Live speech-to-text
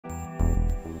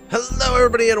Hello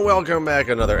everybody and welcome back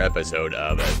to another episode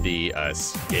of The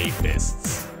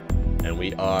Escapists. And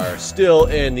we are still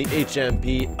in the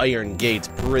HMP Iron Gates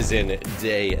prison,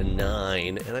 day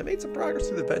 9. And I made some progress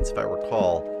through the vents if I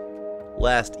recall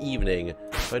last evening,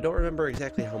 but I don't remember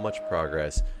exactly how much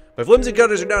progress. My flimsy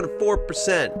cutters are down to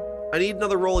 4%. I need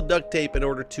another roll of duct tape in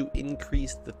order to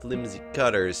increase the flimsy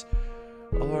cutters.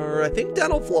 Or I think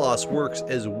dental floss works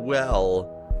as well.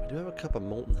 I do have a cup of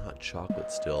molten hot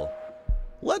chocolate still.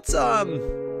 Let's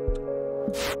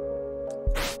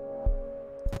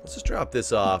just drop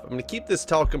this off. I'm gonna keep this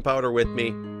talcum powder with me.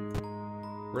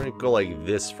 We're gonna go like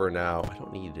this for now. I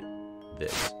don't need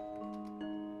this.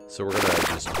 So we're gonna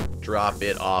just drop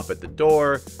it off at the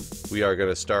door. We are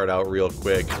gonna start out real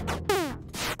quick.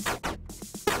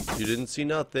 You didn't see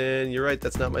nothing. You're right,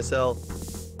 that's not my cell.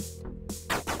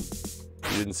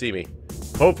 You didn't see me.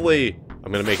 Hopefully,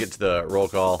 I'm gonna make it to the roll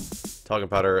call. Talcum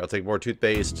powder, I'll take more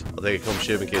toothpaste, I'll take a comb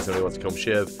shiv in case somebody wants a comb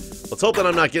shiv. Let's hope that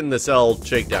I'm not getting the cell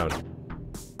shakedown.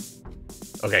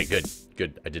 Okay, good,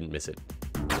 good, I didn't miss it.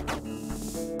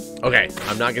 Okay,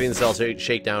 I'm not getting the cell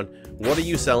shakedown. What are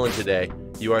you selling today?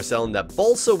 You are selling that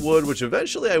balsa wood, which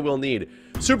eventually I will need.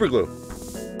 Super glue.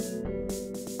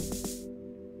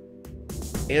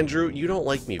 Andrew, you don't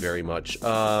like me very much.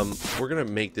 We're gonna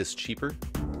make this cheaper.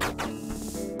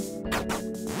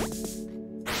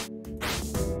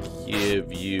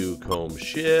 Give you comb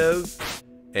shiv,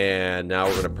 and now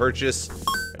we're gonna purchase.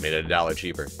 I made it $1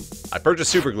 cheaper. I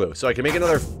purchased super glue, so I can make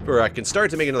another, or I can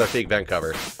start to make another fake vent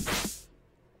cover.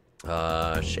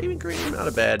 Shaving cream, not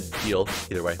a bad deal.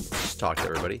 Either way, let's just talk to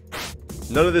everybody.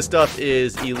 None of this stuff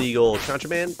is illegal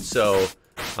contraband, so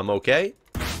I'm okay.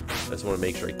 I just want to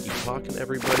make sure I keep talking to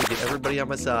everybody, get everybody on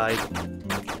my side.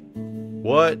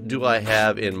 What do I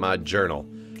have in my journal?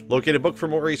 Locate a book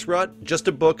from Maurice Rutt, just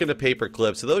a book and a paper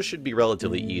clip, so those should be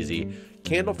relatively easy.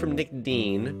 Candle from Nick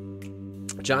Dean,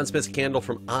 John Smith's candle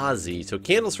from Ozzy, so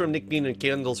candles from Nick Dean and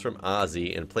candles from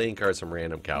Ozzy, and playing cards from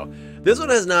Random Cow. This one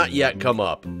has not yet come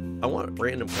up. I want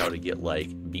Random Cow to get, like,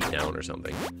 beat down or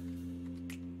something.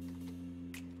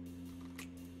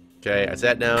 Okay, I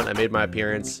sat down, I made my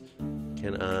appearance.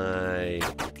 Can I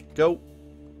go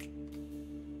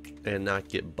and not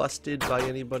get busted by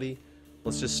anybody?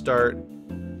 Let's just start.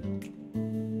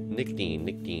 Nick Dean,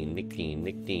 Nick Dean, Nick Dean,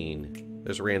 Nick Dean.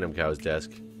 There's Random Cow's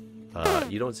desk.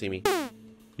 You don't see me.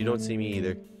 You don't see me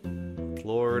either.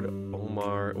 Lord,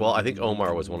 Omar. Well, I think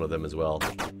Omar was one of them as well.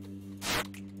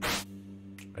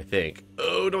 I think.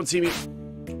 Oh, don't see me.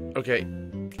 Okay.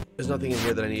 There's nothing in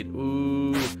here that I need.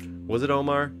 Ooh. Was it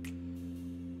Omar?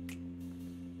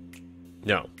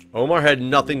 No. Omar had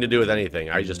nothing to do with anything.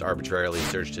 I just arbitrarily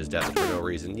searched his desk for no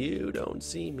reason. You don't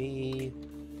see me.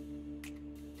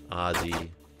 Ozzy.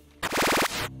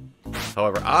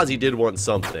 However, Ozzy did want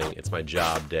something. It's my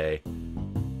job day.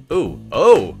 Ooh.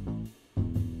 Oh!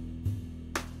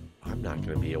 I'm not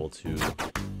going to be able to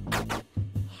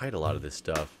hide a lot of this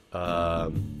stuff.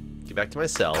 Get back to my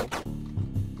cell.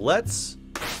 Let's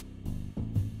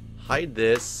hide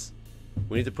this.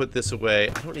 We need to put this away.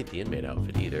 I don't need the inmate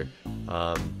outfit either.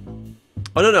 Oh,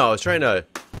 no, I was trying to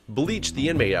bleach the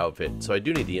inmate outfit, so I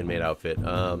do need the inmate outfit.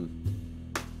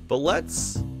 But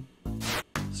let's...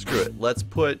 Screw it. Let's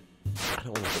put... I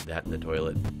don't want to put that in the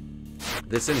toilet.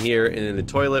 This in here, and in the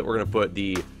toilet, we're going to put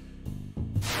the...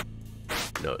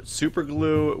 No, super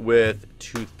glue with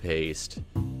toothpaste.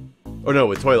 Oh, no,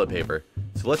 with toilet paper.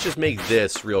 So let's just make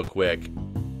this real quick.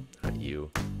 Not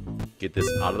you. Get this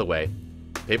out of the way.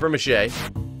 Paper mache.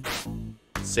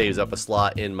 Saves up a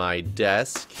slot in my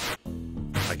desk.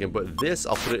 I can put this,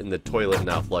 I'll put it in the toilet and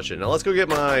now flush it. Now let's go get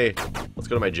my... Let's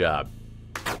go to my job.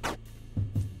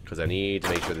 Because I need to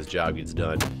make sure this job gets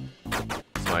done.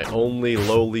 It's my only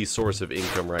lowly source of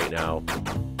income right now.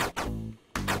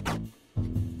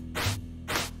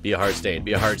 Be a hard stain.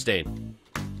 Be a hard stain.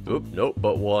 Oop, nope,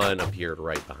 but one appeared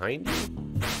right behind you.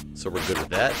 So we're good with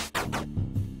that.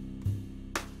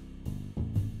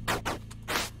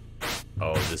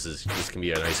 Oh, this can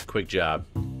be a nice quick job.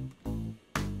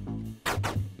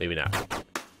 Maybe not.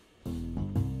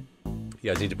 You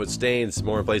guys need to put stains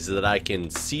more in places that I can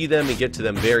see them and get to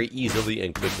them very easily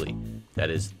and quickly.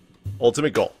 That is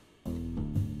ultimate goal.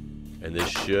 And this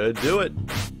should do it.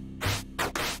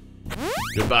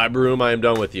 Goodbye, broom. I am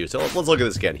done with you. So let's look at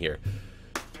this again here.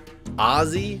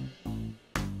 Ozzy,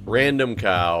 Random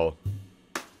Cow,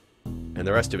 and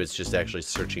the rest of it's just actually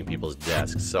searching people's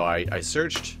desks. So I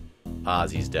searched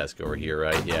Ozzy's desk over here,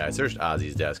 right? Yeah, I searched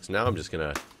Ozzy's desk. So now I'm just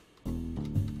gonna...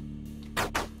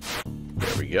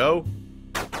 There we go.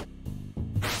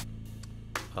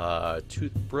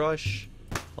 Toothbrush.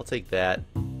 I'll take that.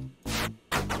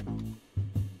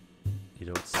 You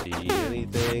don't See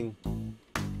anything?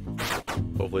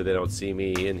 Hopefully they don't see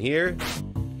me in here.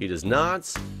 He does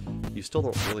not. You still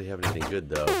don't really have anything good,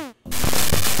 though.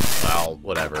 Well,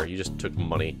 whatever. You just took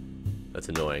money. That's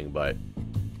annoying, but...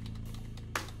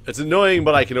 It's annoying,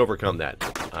 but I can overcome that.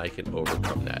 I can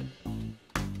overcome that.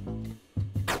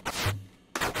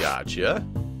 Gotcha.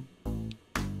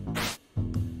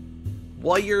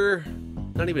 Wire.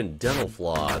 Not even dental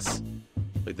floss.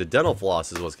 Like, the dental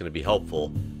floss is what's going to be helpful.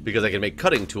 Because I can make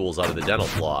cutting tools out of the dental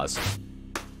floss.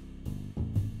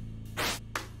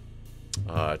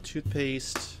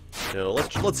 Toothpaste. No,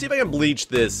 let's see if I can bleach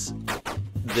this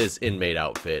inmate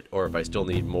outfit, or if I still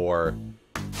need more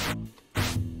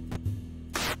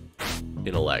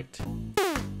intellect.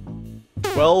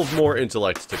 12 more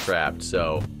intellect to craft,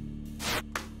 so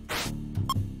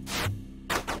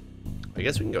I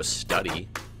guess we can go study,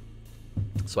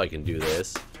 so I can do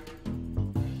this.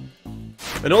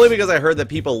 And only because I heard that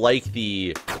people like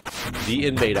the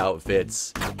inmate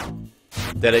outfits,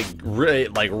 that it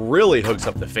really hooks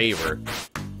up the favor.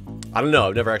 I don't know,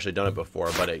 I've never actually done it before,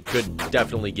 but it could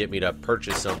definitely get me to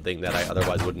purchase something that I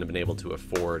otherwise wouldn't have been able to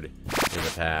afford in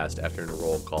the past after a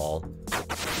roll call.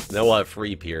 And then we'll have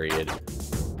free period.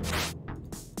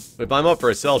 If I'm up for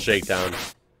a cell shakedown,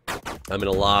 I'm in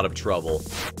a lot of trouble.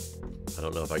 I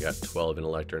don't know if I got 12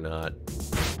 intellect or not.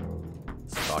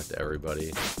 Let's talk to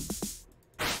everybody.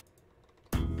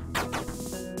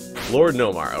 Lord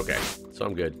Nomar, okay, so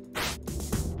I'm good.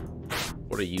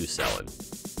 What are you selling?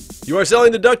 You are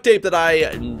selling the duct tape that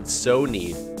I so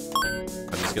need. I'm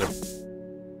just gonna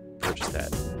purchase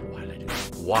that. Why did I do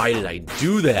that? Why did I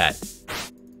do that?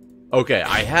 Okay,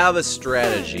 I have a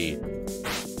strategy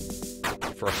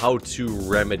for how to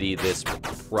remedy this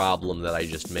problem that I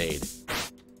just made.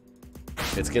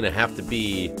 It's gonna have to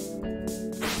be...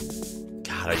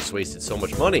 God, I just wasted so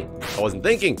much money. I wasn't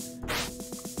thinking.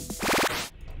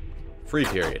 Free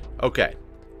period. Okay.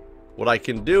 What I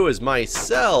can do is my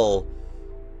cell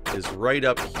is right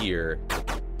up here.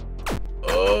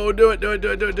 Oh, do it, do it,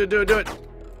 do it, do it, do it, do it, do it.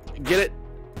 Get it?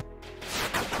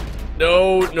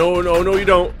 No, no, no, no, you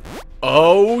don't.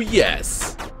 Oh,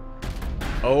 yes.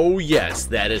 Oh, yes,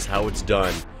 that is how it's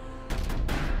done.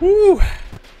 Woo.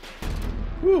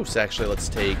 Woo, so actually, let's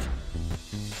take...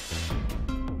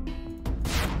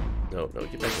 No, no,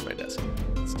 get back to my desk.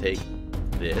 Let's take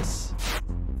this.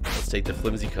 Let's take the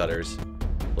flimsy cutters.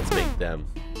 Let's make them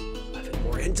 11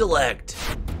 more intellect.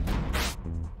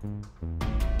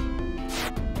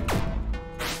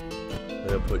 I'm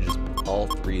gonna put just all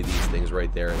 3 of these things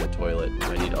right there in the toilet.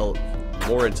 I need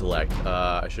more intellect.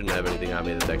 I shouldn't have anything on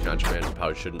me that contraband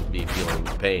pouch shouldn't be feeling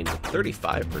pain.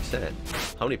 35%.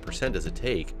 How many percent does it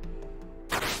take?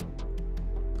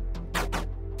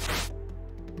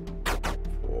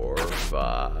 4,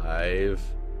 5,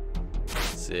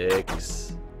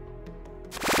 6,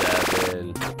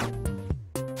 7,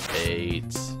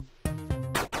 8,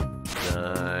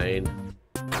 9,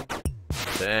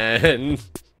 10,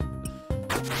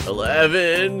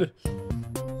 11.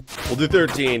 We'll do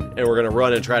 13, and we're gonna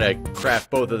run and try to craft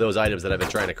both of those items that I've been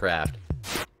trying to craft.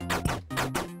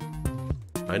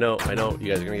 I know, you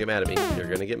guys are gonna get mad at me. You're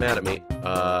gonna get mad at me.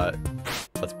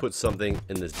 Let's put something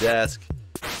in this desk.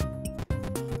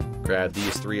 Grab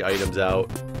these 3 items out.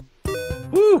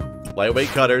 Woo! Lightweight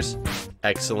cutters.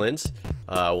 Excellent.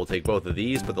 We'll take both of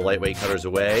these, put the lightweight cutters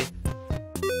away.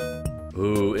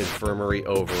 Ooh, infirmary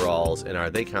overalls. And are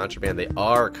they contraband? They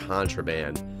are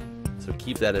contraband. So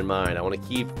keep that in mind. I want to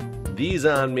keep these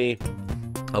on me.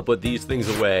 I'll put these things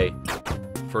away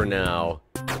for now.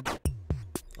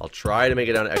 I'll try to make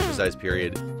it down to exercise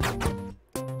period.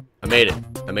 I made it.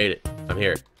 I made it. I'm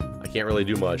here. I can't really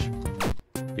do much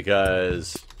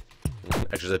because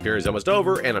exercise period is almost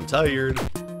over and I'm tired.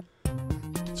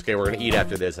 It's okay, we're going to eat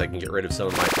after this. I can get rid of some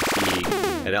of my fatigue.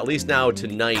 And at least now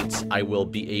tonight I will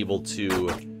be able to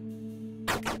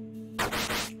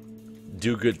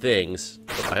do good things.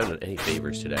 Oh, I haven't done any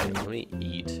favors today. Let me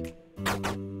eat.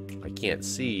 I can't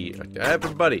see.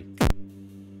 Everybody.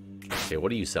 Okay,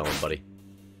 what are you selling, buddy?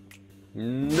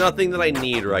 Nothing that I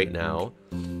need right now.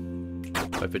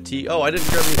 My fatigue. Oh, I didn't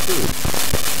grab any food.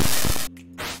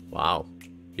 Wow.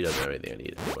 He doesn't have anything I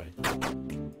need anyway.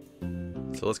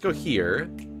 So let's go here.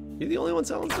 You the only one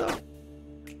selling stuff?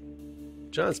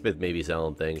 John Smith may be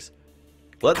selling things.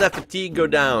 Let that fatigue go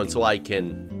down so I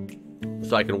can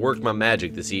work my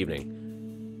magic this evening.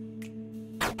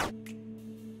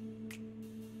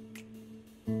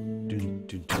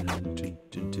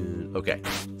 Okay,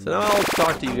 so now I'll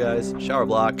talk to you guys. Shower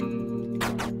block.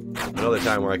 Another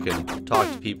time where I can talk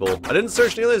to people. I didn't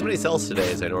search nearly as many cells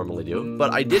today as I normally do,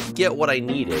 but I did get what I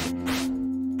needed.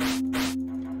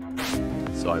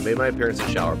 So So I made my appearance in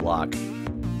shower block.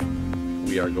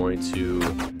 We are going to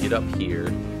get up here.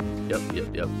 Yep.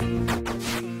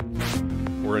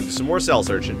 We're gonna do some more cell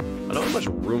searching. I don't have much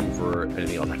room for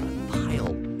anything else. I have a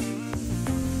file.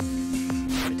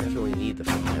 I definitely need the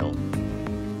file.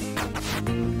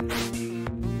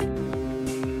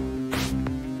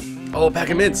 Oh, a pack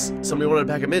of mints. Somebody wanted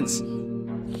a pack of mints.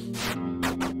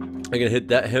 I'm gonna hit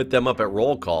them up at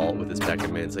roll call with this pack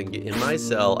of mints. I can get in my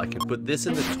cell. I can put this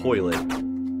in the toilet.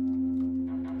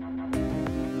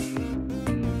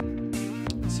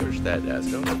 Search that desk.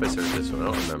 I don't know if I searched this one. I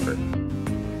don't remember.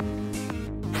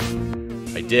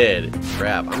 I did.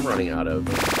 Crap. I'm running out of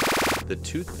the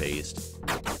toothpaste.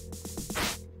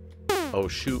 Oh,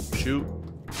 shoot.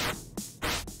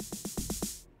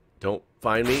 Don't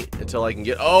find me until I can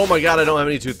get... Oh my god, I don't have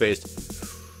any toothpaste.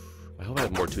 I hope I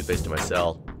have more toothpaste in my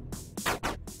cell.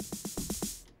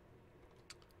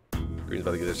 Green's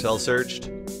about to get their cell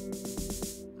searched.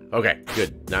 Okay,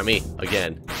 good. Not me.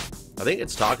 Again. I think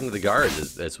it's talking to the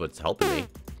guards. That's what's helping me.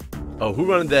 Oh, who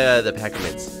wanted the pack of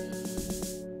mints?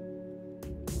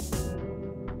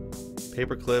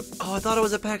 Paperclip. Oh, I thought it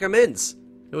was a pack of mints.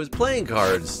 It was playing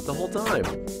cards the whole time.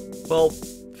 Well,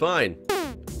 fine.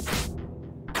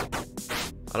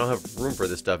 I don't have room for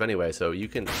this stuff anyway, so you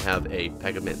can have a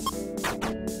pack of mints. I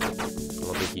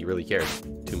don't think he really cares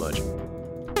too much.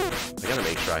 I gotta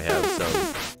make sure I have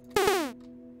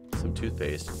some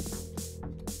toothpaste.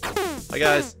 Hi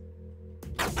guys.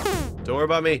 Don't worry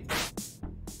about me.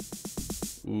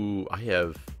 Ooh, I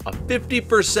have a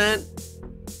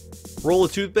 50% roll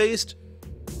of toothpaste.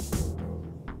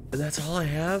 And that's all I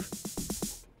have?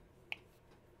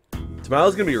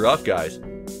 Tomorrow's gonna be rough, guys.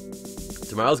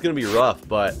 Tomorrow's gonna be rough,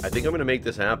 but I think I'm gonna make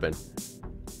this happen.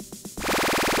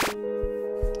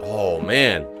 Oh,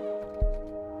 man.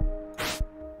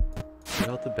 Get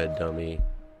out the bed dummy.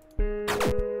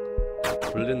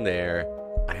 Put it in there.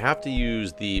 I have to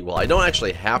use the... Well, I don't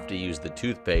actually have to use the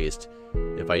toothpaste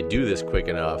if I do this quick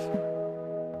enough.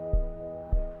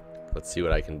 Let's see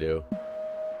what I can do.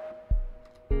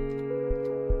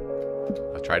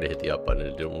 I tried to hit the up button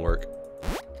and it didn't work.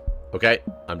 Okay,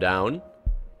 I'm down.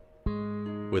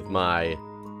 With my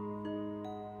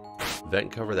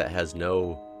vent cover that has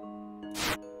no...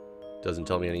 Doesn't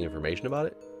tell me any information about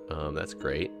it. That's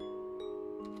great.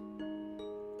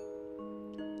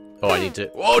 Oh, I need to...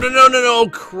 Oh, no!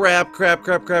 Crap. Frick!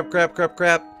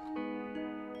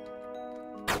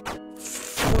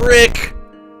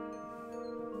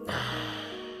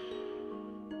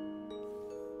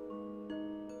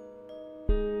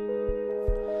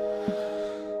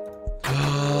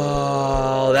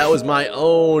 Oh, that was my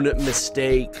own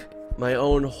mistake. My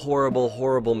own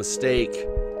horrible mistake.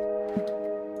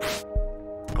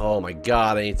 Oh my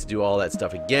god, I need to do all that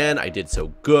stuff again. I did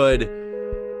so good.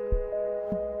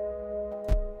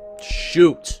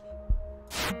 Shoot.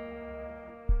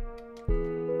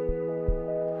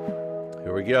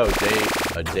 Here we go.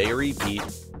 A day repeat.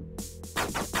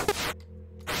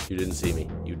 You didn't see me.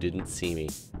 You didn't see me.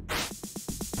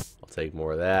 I'll take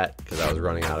more of that, because I was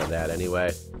running out of that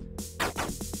anyway.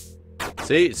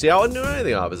 See, I wasn't doing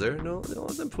anything, officer. No, don't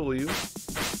let them fool you.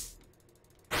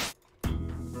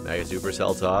 Mega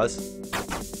Supercell toss.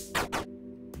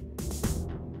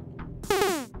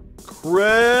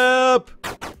 Crap!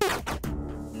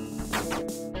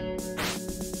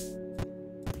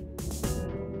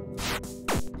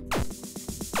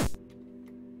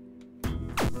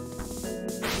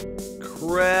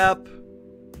 Crap!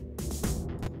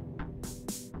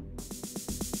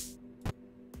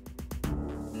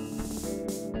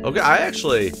 Okay, I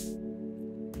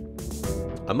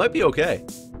might be okay.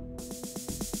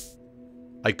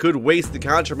 I could waste the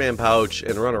contraband pouch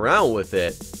and run around with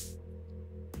it.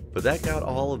 But that got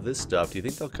all of this stuff. Do you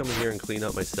think they'll come in here and clean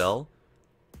up my cell?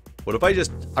 What if I'm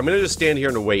gonna just stand here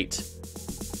and wait.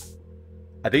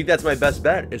 I think that's my best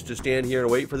bet, is to stand here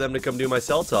and wait for them to come do my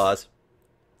cell toss.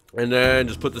 And then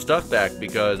just put the stuff back,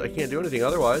 because I can't do anything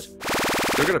otherwise.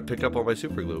 They're gonna pick up all my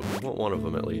super glue. I want one of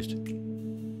them at least.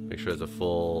 Make sure it's a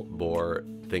full bore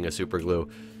thing of super glue.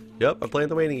 Yep, I'm playing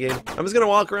the waiting game. I'm just gonna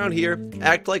walk around here,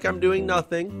 act like I'm doing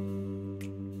nothing.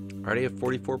 I already have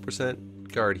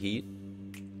 44% guard heat.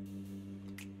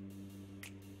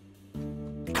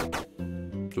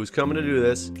 Who's coming to do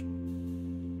this?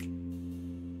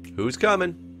 Who's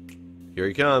coming? Here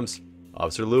he comes.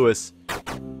 Officer Lewis.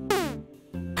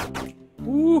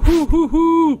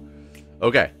 Woo-hoo-hoo-hoo!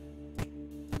 Okay.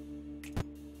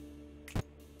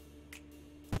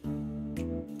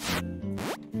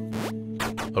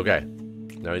 Okay.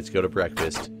 Now I need to go to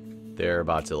breakfast. They're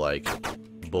about to, like,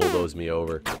 bulldoze me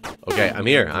over. Okay, I'm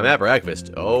here. I'm at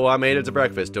breakfast. Oh, I made it to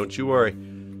breakfast. Don't you worry.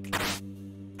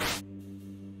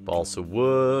 Balsa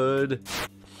wood.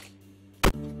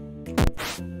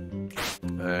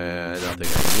 Nothing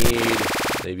I need.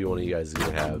 Maybe one of you guys is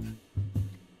gonna have.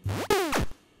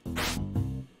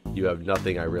 You have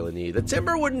nothing I really need. The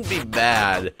timber wouldn't be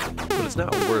bad, but it's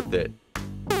not worth it.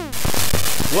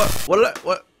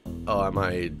 What? Oh,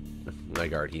 my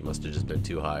guard heat must have just been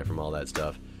too high from all that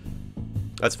stuff.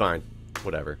 That's fine.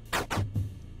 Whatever.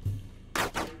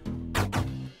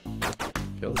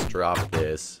 Okay, let's drop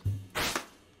this.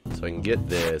 So I can get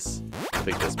this.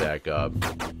 Pick this back up.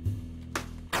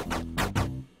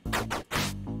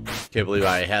 Can't believe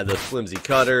I had those flimsy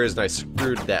cutters and I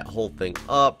screwed that whole thing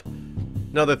up.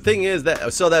 Now the thing is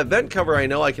that, so that vent cover, I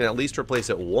know I can at least replace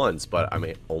it once, but I'm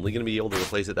only going to be able to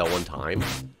replace it that one time.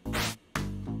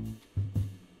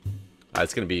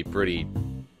 It's going to be pretty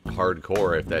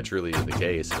hardcore if that truly is the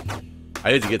case.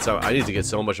 I need to get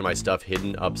so much of my stuff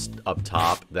hidden up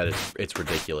top that it's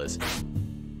ridiculous.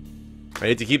 I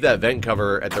need to keep that vent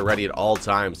cover at the ready at all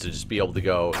times to just be able to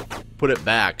go put it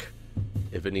back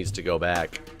if it needs to go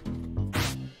back.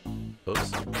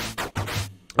 Oops.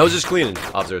 I was just cleaning,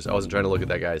 officers. I wasn't trying to look at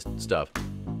that guy's stuff.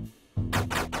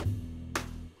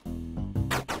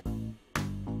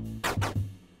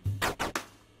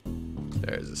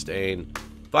 There's a stain.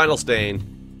 Final stain.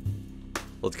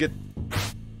 Let's get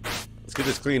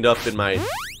this cleaned up in my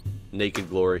naked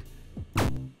glory.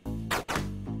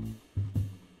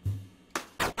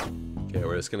 Okay,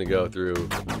 we're just gonna go through.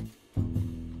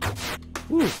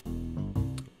 Woo.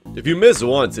 If you miss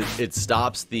once, it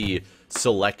stops the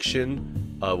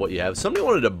selection of what you have. Somebody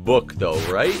wanted a book, though,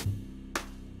 right?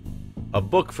 A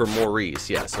book for Maurice.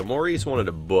 Yeah, so Maurice wanted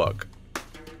a book.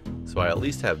 So I at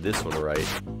least have this one right.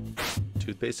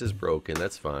 Toothpaste is broken.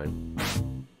 That's fine.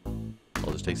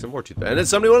 I'll just take some more toothpaste. And then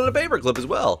somebody wanted a paperclip as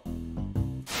well.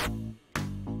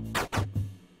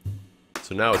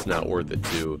 So now it's not worth it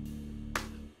to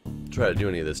try to do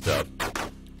any of this stuff.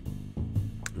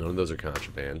 None of those are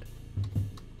contraband.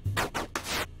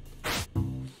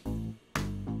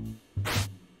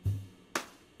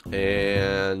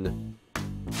 And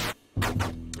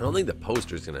I don't think the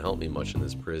poster is going to help me much in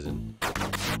this prison.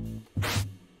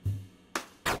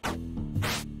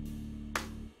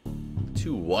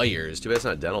 2 wires. Too bad it's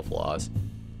not dental floss.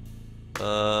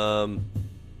 I'll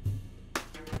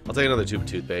take another tube of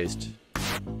toothpaste.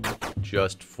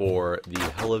 Just for the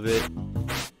hell of it.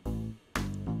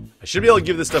 I should be able to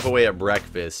give this stuff away at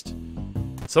breakfast.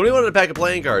 Somebody wanted a pack of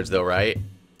playing cards, though, right?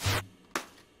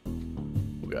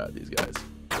 Oh, God, these guys.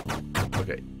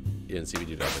 Okay, you didn't see me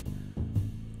do nothing.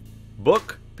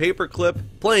 Book, paperclip,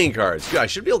 playing cards. Yeah, I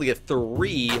should be able to get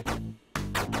 3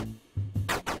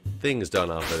 things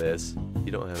done off of this.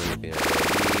 You don't have anything I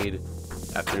really need.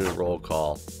 Afternoon roll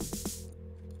call.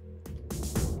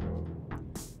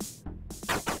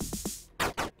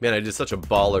 Man, I did such a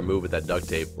baller move with that duct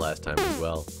tape last time as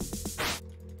well.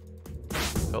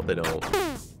 I hope they don't.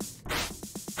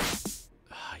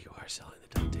 Ah, you are selling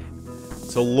the duct tape.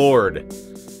 So, Lord.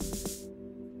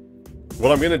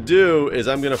 What I'm gonna do is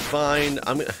I'm gonna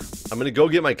go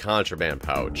get my contraband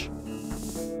pouch.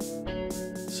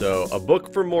 So a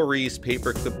book for Maurice,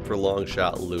 paperclip for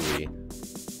Longshot Louie.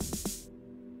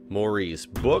 Maurice,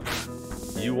 book.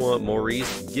 You want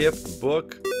Maurice, gift,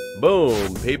 book.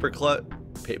 Boom, paper cut.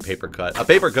 A paper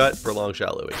cut for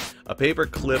Longshot Louie. A paper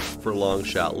clip for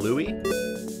Longshot Louie.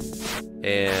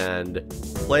 And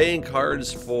playing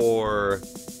cards for.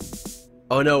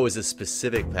 Oh no, it was a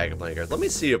specific pack of playing cards. Let me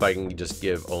see if I can just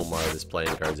give Omar this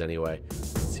playing cards anyway.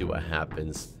 Let's see what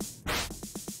happens.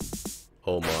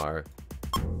 Omar.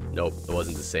 Nope, it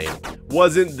wasn't the same.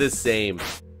 Wasn't the same.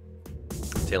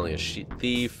 Tailing a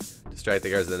thief. Distract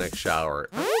the guards in the next shower.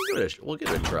 We'll give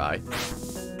it a try.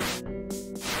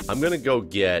 I'm gonna go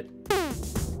get.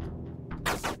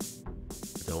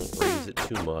 Don't raise it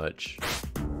too much.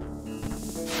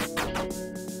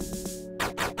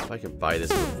 I can buy this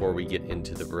before we get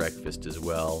into the breakfast as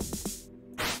well.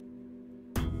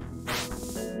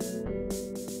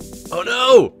 Oh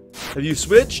no! Have you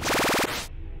switched?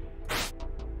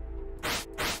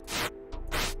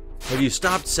 Have you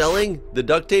stopped selling the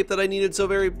duct tape that I needed so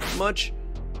very much?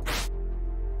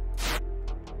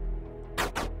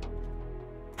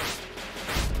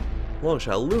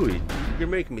 Longshot Louie, you're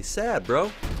making me sad, bro.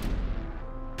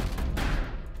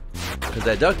 Because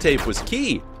that duct tape was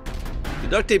key. The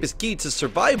duct tape is key to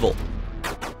survival.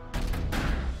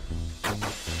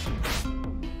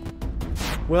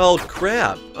 Well,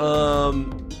 crap. I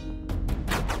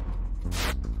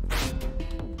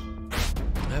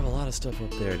have a lot of stuff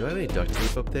up there. Do I have any duct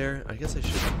tape up there? I guess I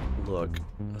should look.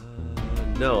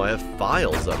 No, I have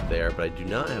files up there, but I do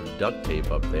not have duct tape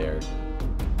up there.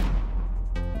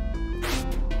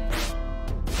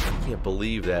 can't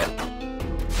believe that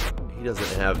he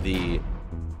doesn't have the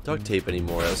duct tape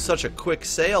anymore. That was such a quick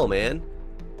sale, man.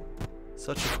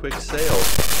 Such a quick sale.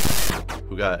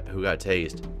 Who got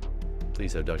tased?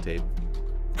 Please have duct tape.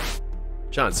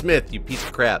 John Smith, you piece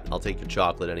of crap. I'll take your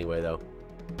chocolate anyway, though.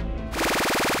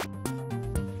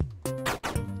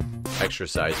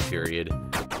 Exercise period.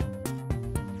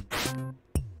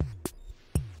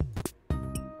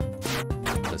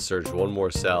 I'm gonna search one more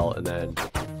cell and then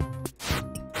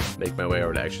make my way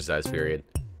over to exercise period.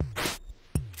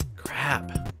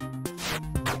 Crap.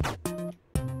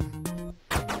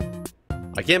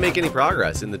 I can't make any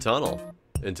progress in the tunnel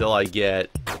until I get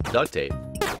duct tape.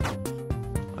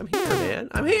 I'm here, man.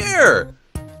 I'm here!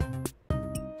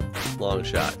 Long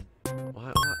shot.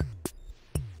 Why?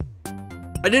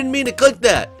 I didn't mean to click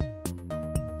that!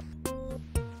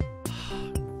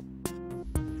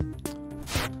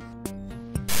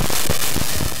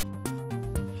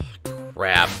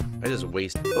 Crap. I just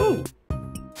wasted. Oh!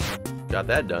 Got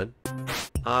that done.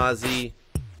 Ozzy.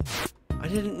 I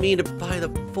didn't mean to buy the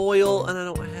foil, and I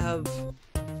don't have...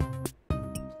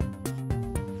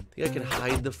 I think I can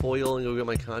hide the foil and go get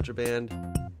my contraband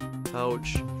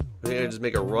pouch. I think I can just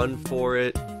make a run for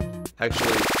it.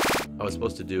 Actually, I was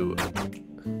supposed to do...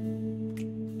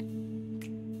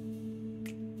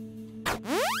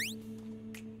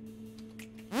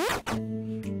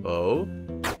 Oh.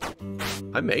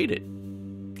 I made it.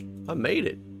 I made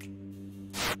it.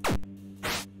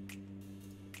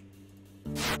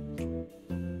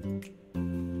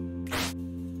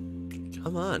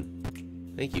 Come on.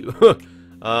 Thank you.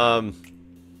 I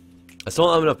still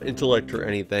don't have enough intellect or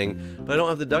anything, but I don't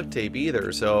have the duct tape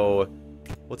either, so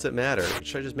what's it matter?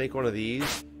 Should I just make one of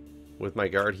these with my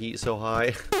guard heat so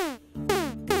high?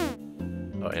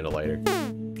 Oh, and a lighter.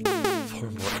 4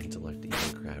 more intellect to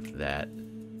even craft that.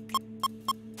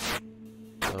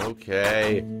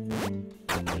 Okay.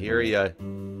 I hear ya.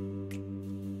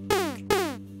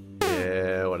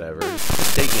 Yeah, whatever.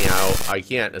 Just take me out. I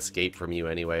can't escape from you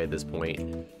anyway at this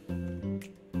point.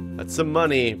 That's some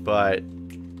money, but...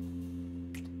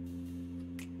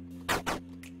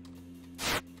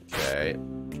 Okay.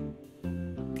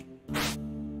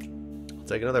 I'll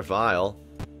take another file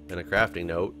and a crafting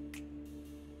note.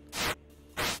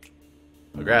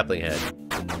 A grappling head.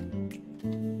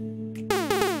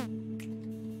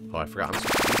 Oh, I forgot I'm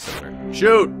supposed to be somewhere.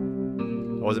 Shoot!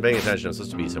 I wasn't paying attention. I'm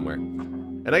supposed to be somewhere.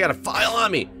 And I got a file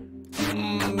on me!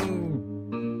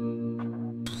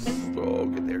 Oh,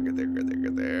 get there, get there, get there,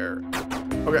 get there.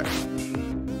 Okay.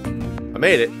 I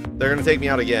made it. They're gonna take me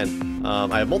out again.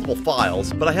 I have multiple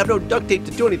files, but I have no duct tape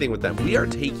to do anything with them. We are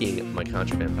taking my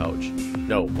contraband pouch.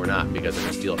 No, we're not, because they're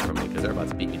gonna steal it from me, because they're about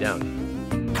to beat me down.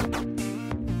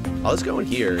 I'll just go in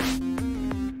here.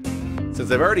 Since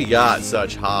they've already got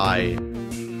such high...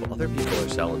 Well, other people are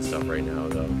selling stuff right now,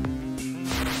 though.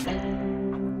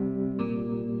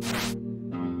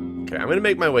 Okay, I'm gonna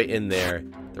make my way in there.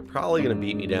 They're probably gonna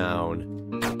beat me down.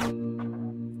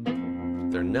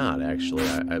 They're not, actually.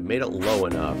 I made it low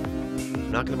enough.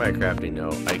 I'm not gonna buy a crafting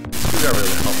note. The screwdriver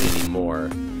doesn't help me anymore.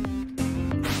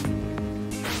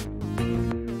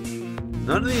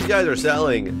 None of these guys are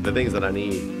selling the things that I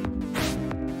need.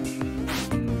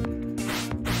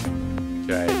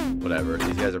 Okay, whatever.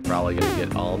 These guys are probably gonna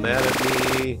get all mad at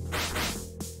me.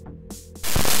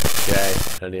 Okay,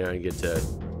 I didn't even get to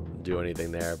do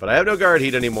anything there. But I have no guard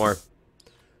heat anymore.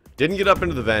 Didn't get up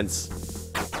into the vents.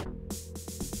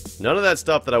 None of that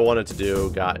stuff that I wanted to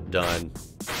do got done.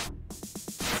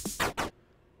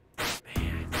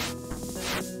 Man.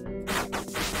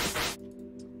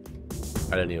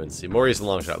 I didn't even see. Maurice and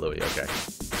Longshot Louis, okay.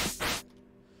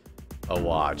 A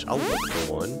watch. I'll look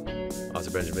for one.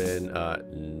 Officer Benjamin,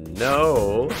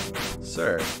 no,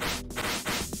 sir.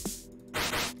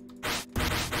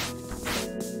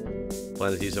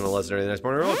 Plan to teach someone a lesson early the next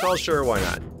morning. Roll call? Sure, why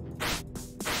not?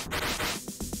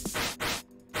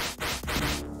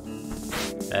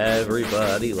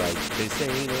 Everybody likes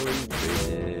chasing.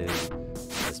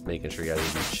 Just making sure you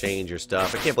guys can change your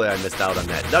stuff. I can't believe I missed out on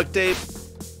that duct tape.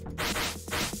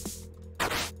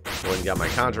 Went and got my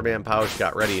contraband pouch,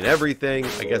 got ready and everything.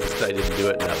 I guess it's 'cause I didn't do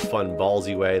it in that fun,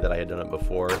 ballsy way that I had done it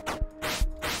before.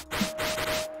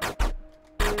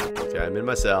 Okay, I'm in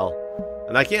my cell.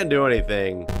 And I can't do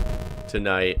anything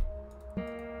tonight.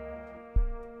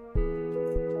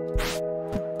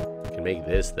 Make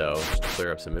this though, just to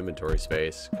clear up some inventory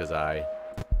space, because I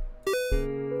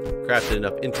crafted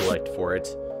enough intellect for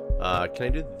it. Can I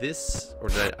do this, or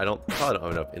did I don't probably don't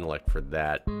have enough intellect for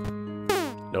that.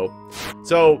 Nope.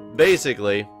 So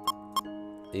basically,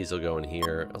 these will go in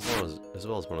here, as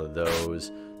well as one of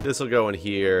those. This will go in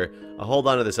here. I'll hold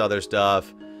on to this other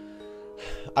stuff.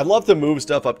 I'd love to move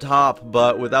stuff up top,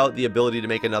 but without the ability to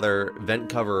make another vent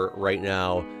cover right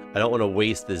now, I don't want to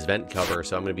waste this vent cover,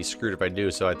 so I'm going to be screwed if I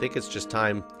do. So I think it's just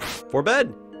time for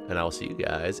bed, and I'll see you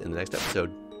guys in the next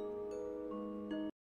episode.